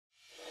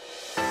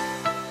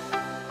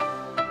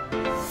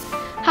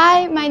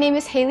Hi, my name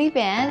is Hailey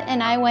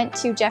and I went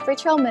to Jeffrey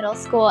Trail Middle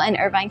School in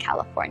Irvine,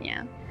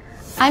 California.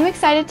 I'm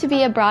excited to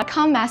be a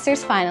Broadcom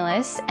Master's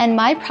finalist, and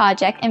my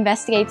project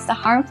investigates the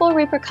harmful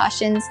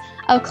repercussions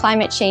of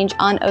climate change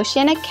on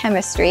oceanic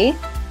chemistry.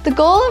 The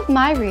goal of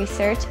my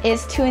research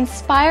is to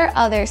inspire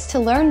others to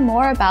learn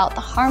more about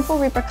the harmful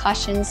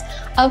repercussions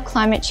of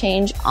climate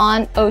change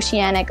on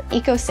oceanic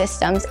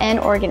ecosystems and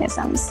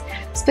organisms,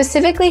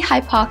 specifically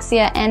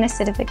hypoxia and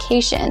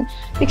acidification,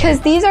 because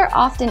these are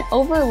often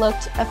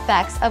overlooked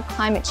effects of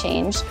climate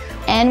change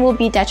and will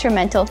be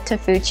detrimental to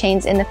food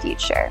chains in the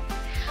future.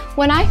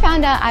 When I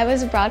found out I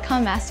was a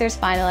Broadcom Masters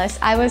finalist,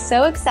 I was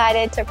so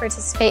excited to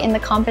participate in the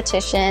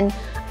competition.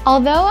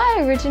 Although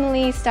I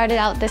originally started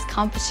out this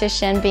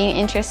competition being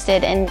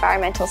interested in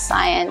environmental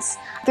science,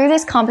 through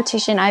this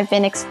competition I've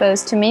been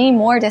exposed to many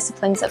more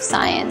disciplines of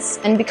science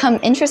and become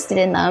interested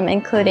in them,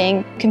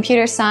 including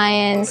computer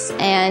science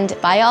and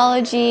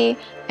biology.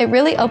 It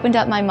really opened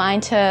up my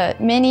mind to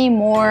many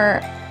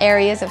more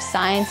areas of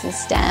science and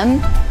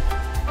STEM.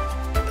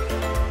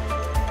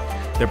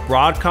 The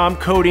Broadcom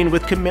Coding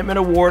with Commitment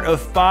Award of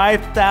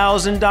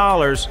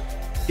 $5,000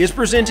 is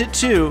presented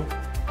to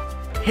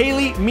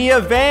Hailey Miya.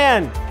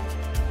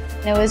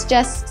 It was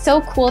just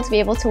so cool to be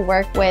able to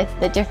work with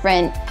the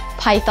different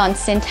Python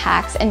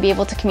syntax and be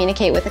able to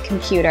communicate with a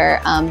computer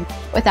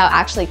without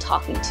actually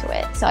talking to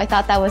it. So I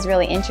thought that was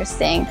really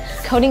interesting.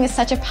 Coding is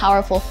such a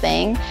powerful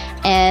thing,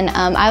 and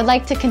I would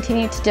like to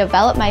continue to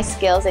develop my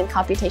skills in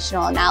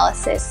computational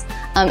analysis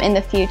in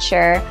the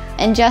future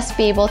and just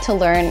be able to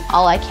learn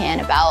all I can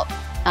about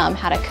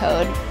how to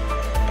code.